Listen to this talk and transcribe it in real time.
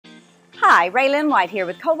Hi, Raylyn White here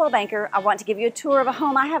with Coldwell Banker. I want to give you a tour of a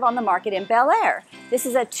home I have on the market in Bellaire. This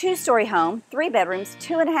is a 2-story home, 3 bedrooms,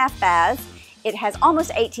 2.5 baths. It has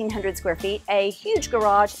almost 1,800 square feet, a huge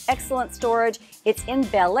garage, excellent storage. It's in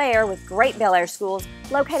Bellaire with great Bellaire schools,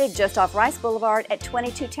 located just off Rice Boulevard at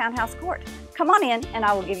 22 Townhouse Court. Come on in and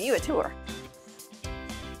I will give you a tour.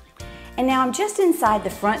 And now I'm just inside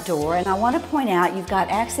the front door, and I want to point out you've got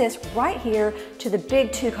access right here to the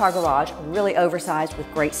big 2-car garage, really oversized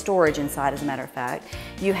with great storage inside, as a matter of fact.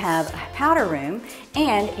 You have a powder room,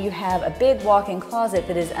 and you have a big walk-in closet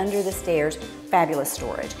that is under the stairs, fabulous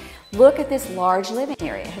storage. Look at this large living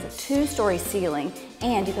area. It has a 2-story ceiling,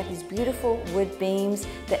 and you've got these beautiful wood beams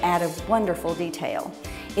that add a wonderful detail.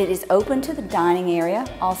 It is open to the dining area,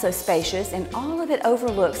 also spacious, and all of it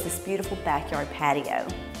overlooks this beautiful backyard patio.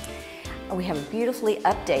 We have a beautifully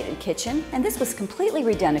updated kitchen, and this was completely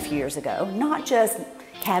redone a few years ago. Not just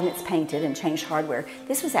cabinets painted and changed hardware.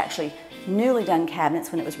 This was actually newly done cabinets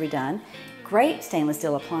when it was redone. Great stainless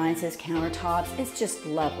steel appliances, countertops. It's just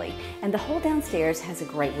lovely. And the whole downstairs has a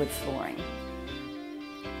great wood flooring.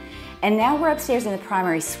 And now we're upstairs in the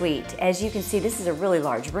primary suite. As you can see, this is a really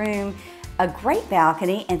large room, a great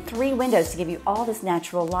balcony, and 3 windows to give you all this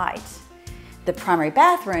natural light. The primary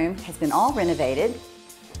bathroom has been all renovated.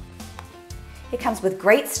 It comes with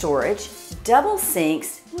great storage, double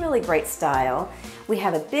sinks, really great style. We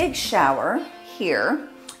have a big shower here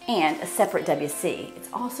and a separate WC. It's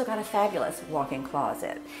also got a fabulous walk-in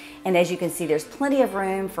closet. And as you can see, there's plenty of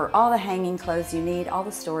room for all the hanging clothes you need, all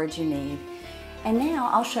the storage you need. And now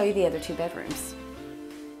I'll show you the other 2 bedrooms.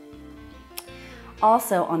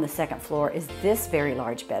 Also on the second floor is this very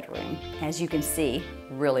large bedroom. As you can see,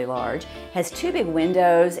 really large. Has 2 big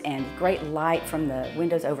windows and great light from the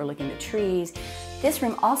windows overlooking the trees. This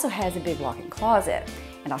room also has a big walk-in closet.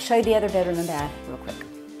 And I'll show you the other bedroom and bath real quick.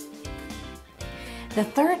 The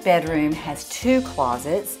third bedroom has 2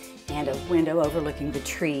 closets and a window overlooking the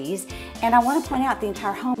trees. And I want to point out the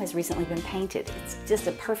entire home has recently been painted. It's just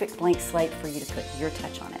a perfect blank slate for you to put your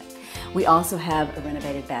touch on it. We also have a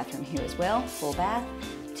renovated bathroom here as well, full bath,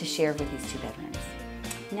 to share with these 2 bedrooms.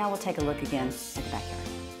 Now we'll take a look again at the backyard.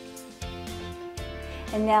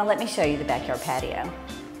 And now let me show you the backyard patio.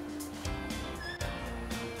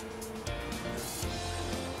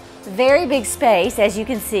 Very big space, as you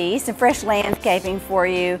can see, some fresh landscaping for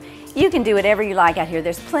you. You can do whatever you like out here.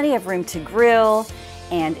 There's plenty of room to grill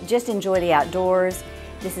and just enjoy the outdoors.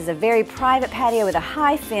 This is a very private patio with a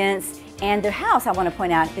high fence. And the house, I want to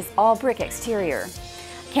point out, is all brick exterior.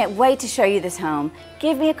 Can't wait to show you this home.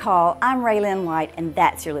 Give me a call. I'm Raylyn White, and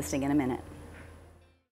that's your listing in a minute.